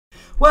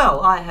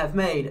Well, I have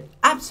made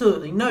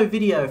absolutely no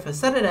video for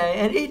Saturday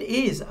and it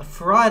is a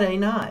Friday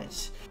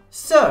night.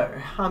 So,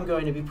 I'm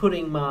going to be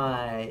putting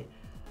my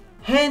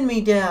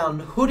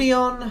hand-me-down hoodie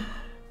on,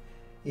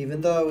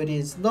 even though it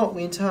is not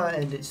winter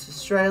and it's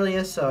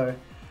Australia, so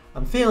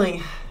I'm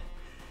feeling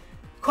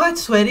quite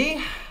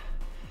sweaty.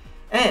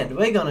 And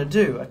we're gonna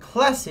do a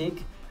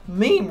classic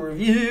meme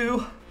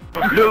review.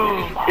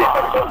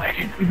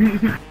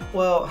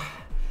 Well,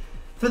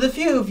 for the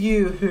few of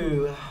you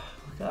who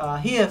are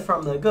here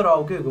from the good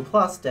old Google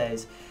Plus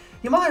days,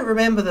 you might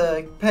remember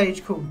the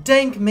page called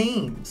Dank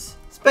Memes.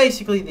 It's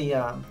basically the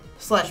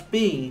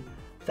 /B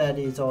that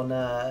is on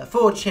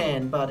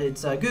 4chan, but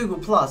it's Google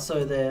Plus,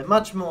 so they're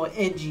much more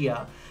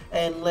edgier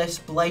and less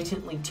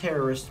blatantly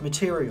terrorist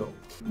material.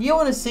 You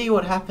want to see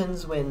what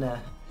happens when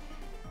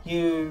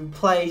you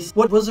place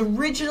what was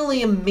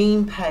originally a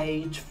meme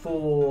page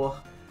for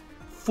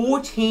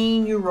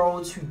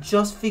 14-year-olds who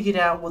just figured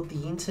out what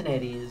the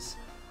internet is,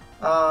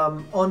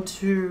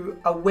 onto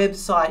a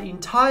website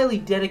entirely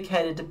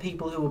dedicated to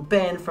people who were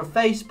banned from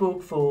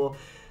Facebook for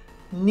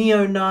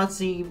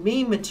neo-Nazi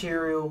meme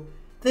material,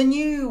 then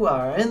you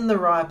are in the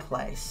right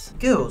place.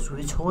 Girls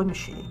with a time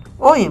machine.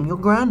 I am your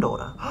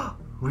granddaughter.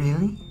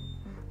 Really?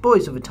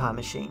 Boys with a time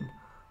machine.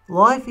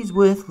 Life is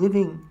worth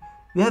living.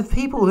 You have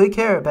people who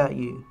care about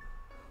you.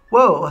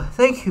 Whoa,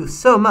 thank you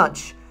so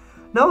much.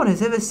 No one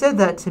has ever said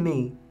that to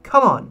me.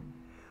 Come on.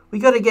 We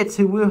gotta get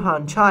to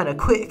Wuhan, China,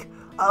 quick.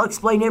 I'll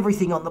explain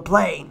everything on the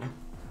plane.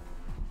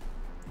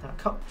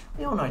 Now,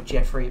 we all know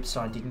Jeffrey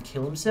Epstein didn't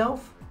kill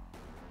himself.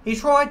 He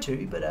tried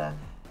to, but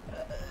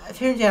it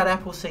turns out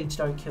apple seeds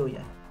don't kill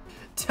you.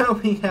 Tell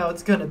me how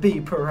it's gonna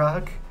be,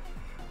 Parag.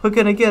 We're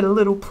gonna get a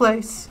little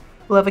place.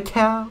 We'll have a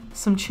cow,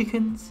 some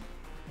chickens.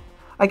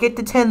 I get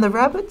to tend the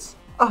rabbits?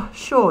 Oh,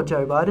 sure,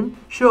 Joe Biden,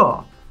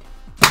 sure.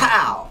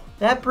 Pow!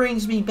 That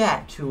brings me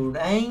back to an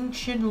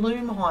ancient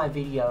loomhigh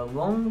video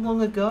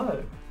long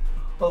ago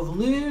of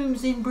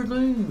looms in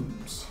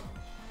balloons.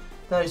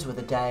 Those were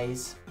the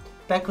days.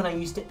 Back when I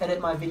used to edit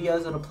my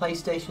videos on a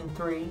PlayStation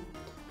 3.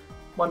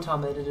 One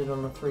time I edited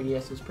on a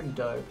 3DS, it was pretty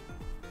dope.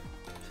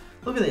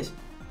 Look at this.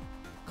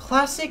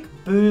 Classic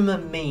boomer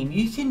meme.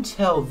 You can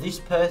tell this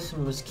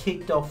person was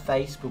kicked off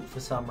Facebook for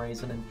some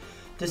reason and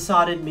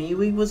decided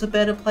MeWe was a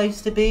better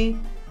place to be.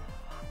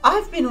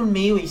 I've been on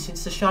MeWe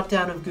since the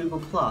shutdown of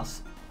Google+.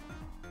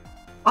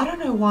 I don't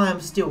know why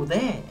I'm still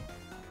there.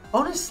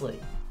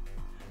 Honestly.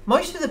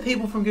 Most of the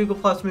people from Google+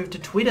 moved to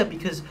Twitter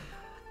because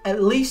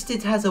at least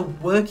it has a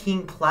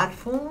working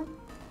platform.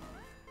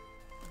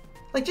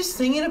 Like, just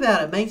thinking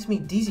about it makes me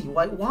dizzy.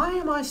 Like, why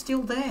am I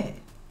still there?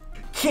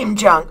 Kim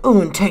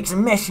Jong-un takes a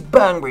messy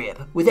bung rip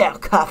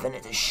without coughing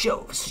as a show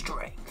of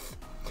strength.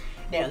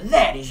 Now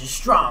that is a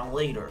strong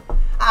leader.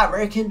 I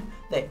reckon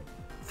that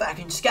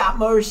fucking Scott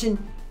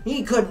Morrison,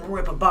 he couldn't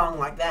rip a bung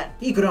like that.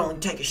 He could only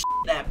take a shit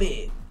that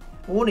big.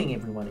 Warning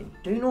everybody,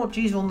 do not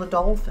jizz on the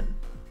dolphin.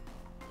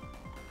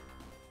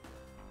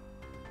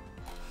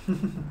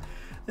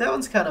 That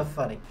one's kind of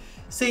funny.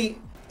 See,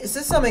 is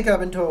this something I've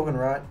been talking,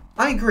 right?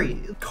 I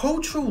agree.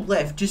 Cultural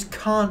left just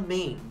can't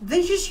meme.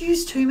 They just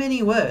use too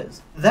many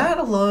words. That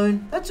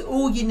alone, that's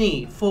all you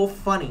need for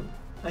funny.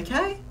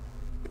 Okay?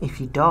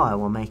 If you die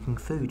while making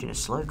food in a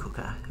slow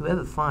cooker,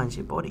 whoever finds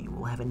your body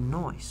will have a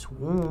nice,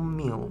 warm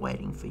meal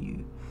waiting for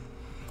you.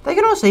 They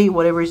can also eat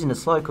whatever is in a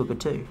slow cooker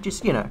too.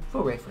 Just, you know,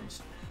 for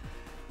reference.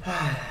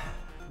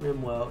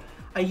 Rimworld.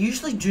 I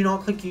usually do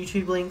not click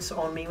YouTube links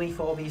on MeWe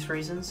for obvious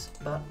reasons,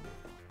 but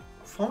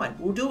fine,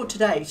 we'll do it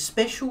today.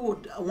 Special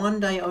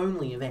one-day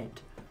only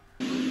event.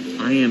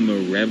 I am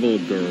a rebel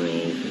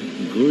girl.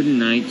 Good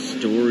night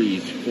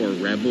stories for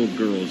rebel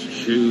girls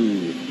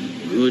too.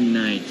 Good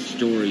night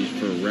stories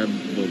for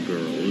rebel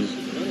girls.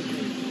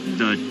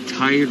 The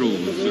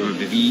titles of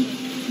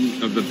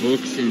the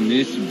books in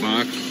this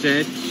box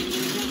set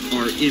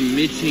are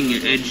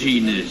emitting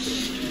edginess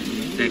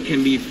that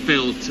can be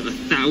felt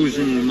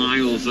 1,000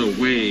 miles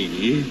away.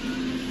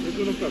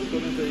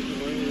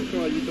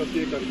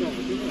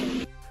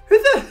 Who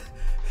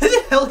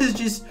the hell is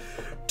just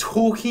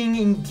talking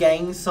in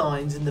gang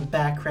signs in the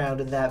background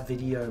of that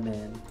video,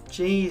 man?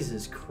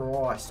 Jesus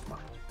Christ, mate.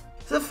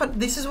 So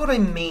this is what I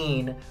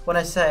mean when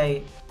I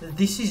say that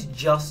this is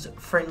just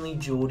Friendly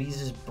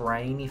Jordy's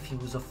brain if he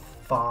was a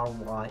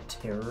far-right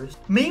terrorist.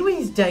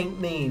 MeWe's dank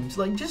memes,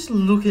 like, just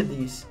look at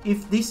this.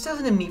 If this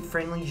doesn't emit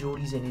Friendly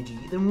Jordy's energy,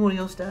 then what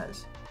else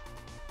does?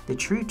 The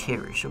true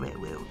terrorists of our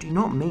world do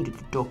not meet at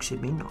the docks at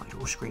midnight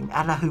or scream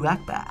Allahu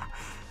Akbar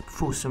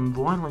for some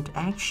violent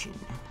action.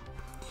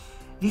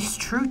 This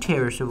true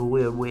terrorist of a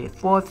world wear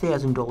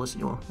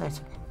 $5,000, oh, that's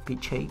a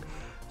bit cheap,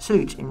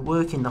 suits and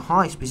work in the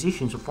highest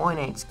positions of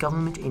finance,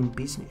 government and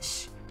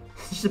business.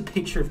 Just a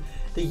picture of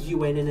the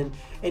UN and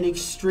an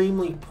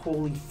extremely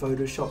poorly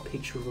photoshopped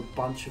picture of a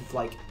bunch of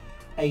like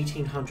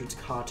 1800s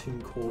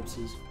cartoon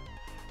corpses.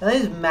 Now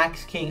there's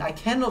Max King. I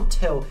cannot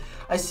tell.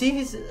 I see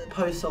his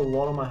posts a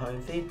lot on my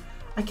home feed.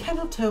 I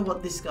cannot tell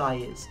what this guy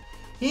is.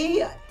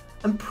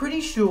 I'm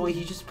pretty sure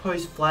he just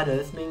posts flat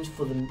earth memes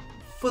for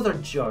the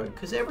joke,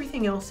 because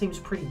everything else seems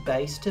pretty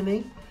base to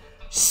me.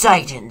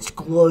 Satan's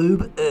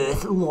globe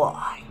earth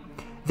lie.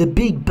 The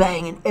Big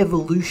Bang and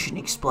evolution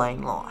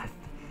explain life.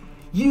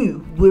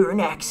 You were an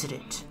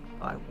accident.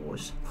 I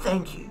was.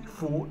 Thank you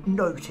for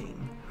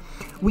noting.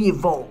 We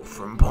evolved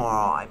from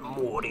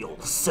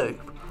primordial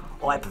soup.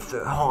 I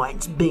prefer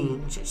Heinz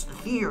beans as the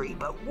theory,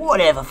 but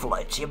whatever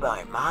floats your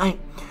boat, mate.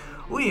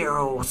 We are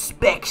all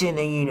specks in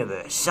the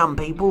universe. Some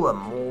people are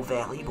more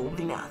valuable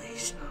than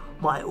others.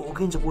 My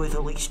organs are worth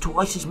at least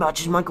twice as much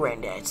as my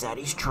granddad's, that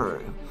is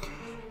true.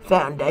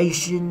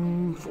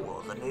 Foundation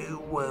for the New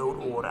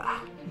World Order.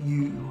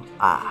 You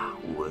are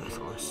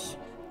worthless.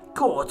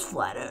 God's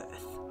flat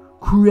earth.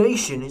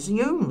 Creation is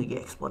the only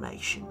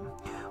explanation.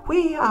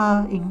 We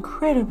are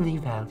incredibly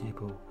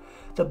valuable.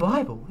 The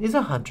Bible is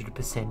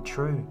 100%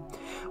 true.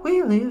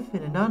 We live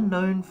in an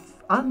unknown,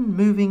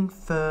 unmoving,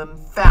 firm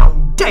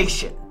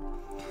foundation.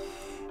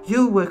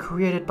 You were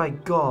created by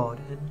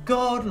God, and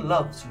God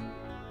loves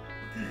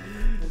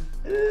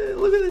you.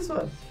 Look at this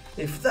one.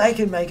 If they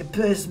can make a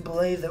person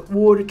believe that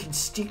water can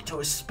stick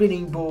to a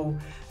spinning ball,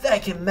 they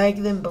can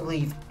make them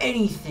believe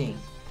anything.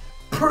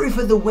 Proof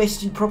of the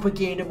Western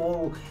propaganda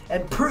model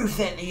and proof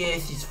that the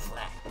earth is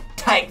flat.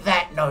 Take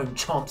that, Noam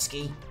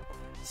Chomsky.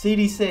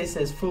 CDC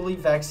says fully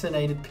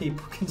vaccinated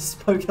people can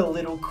smoke a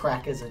little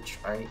crack as a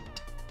treat.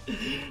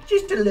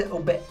 Just a little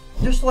bit.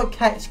 Just like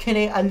cats can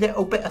eat a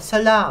little bit of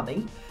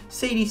salami,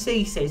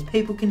 CDC says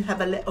people can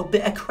have a little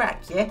bit of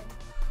crack, yeah?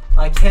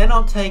 I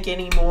cannot take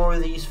any more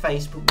of these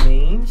Facebook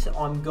memes.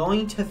 I'm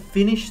going to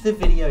finish the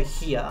video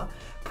here,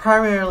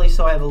 primarily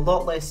so I have a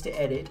lot less to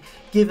edit,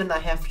 given I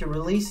have to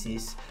release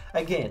this,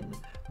 again,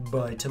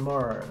 by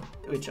tomorrow.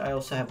 Which I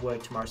also have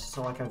work tomorrow, so it's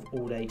not like I have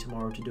all day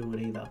tomorrow to do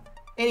it either.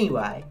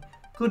 Anyway,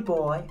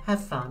 goodbye,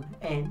 have fun,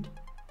 and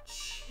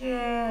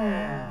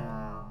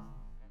ciao.